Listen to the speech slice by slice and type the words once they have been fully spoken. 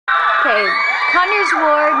Okay, Conyers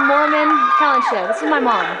Ward, Mormon talent show. This is my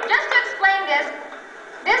mom. Just to explain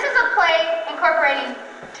this is a play incorporating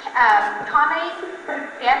comedy,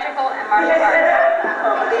 theatrical, and martial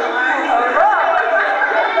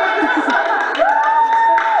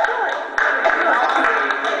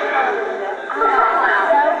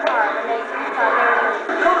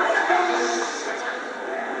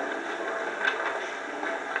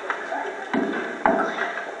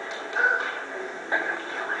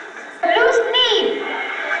Luce Nee,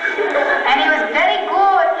 and he was very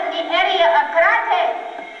good in the area of karate.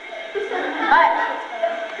 But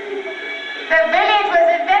the village was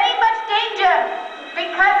in very much danger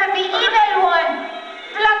because of the evil one,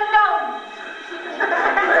 Flung Dong.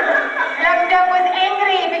 Flung Dong was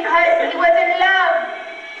angry because he was in love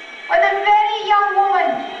with a very young woman.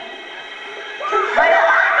 But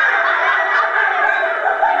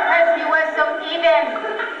because he was so evil.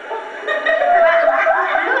 But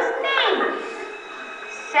Luce Nee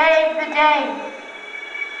saved the day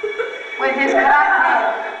with his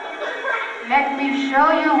karate. Let me show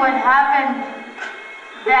you what happened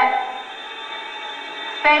that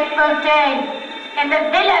fateful day in the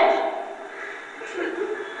village.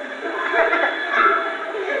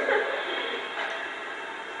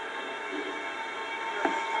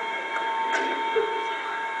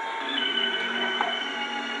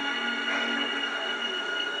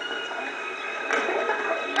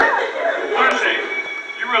 Lucy,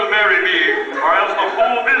 you will marry me, or else the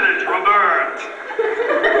whole village will burn.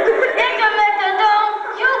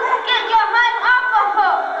 You get your hand off of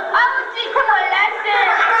her. I will teach you a lesson.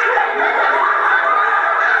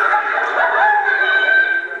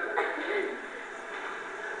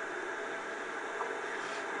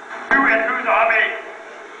 You and whose army?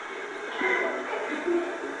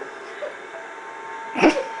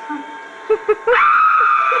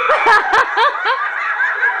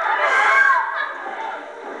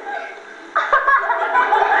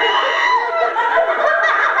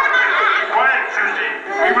 Quiet, Susie.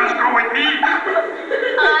 You must go with me.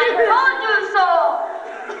 I told you so.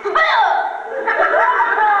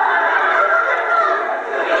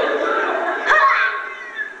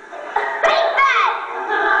 Take that.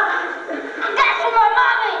 That's my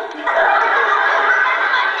mommy. That's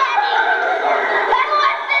my daddy. That's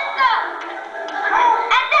my sister.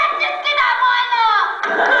 And that's the kid I wanna.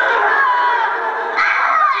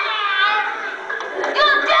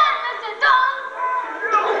 You're dead, Mr. Dong.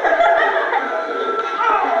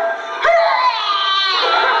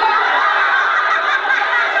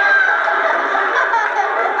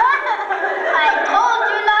 I told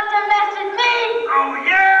you not to mess with me. Oh,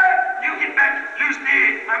 yeah? You get back, Luce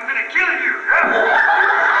Nee. I'm gonna kill you. Huh?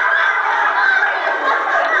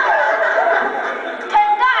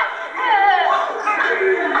 Take that.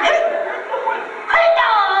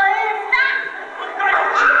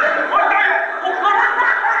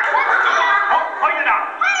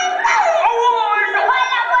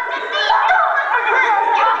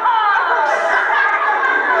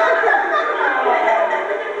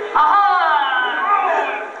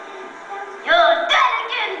 You're dead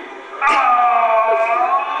again.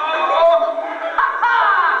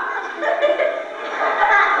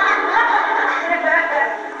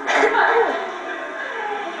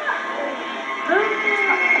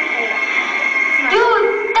 You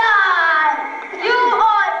died. You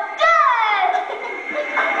are dead.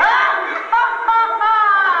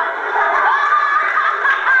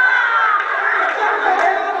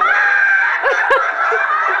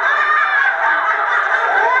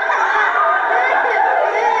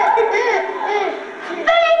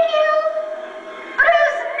 Thank you,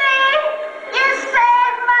 Luce Nee. You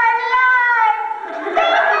saved my life.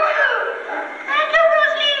 Thank you. Thank you,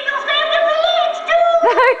 Luce Nee. You saved the village too.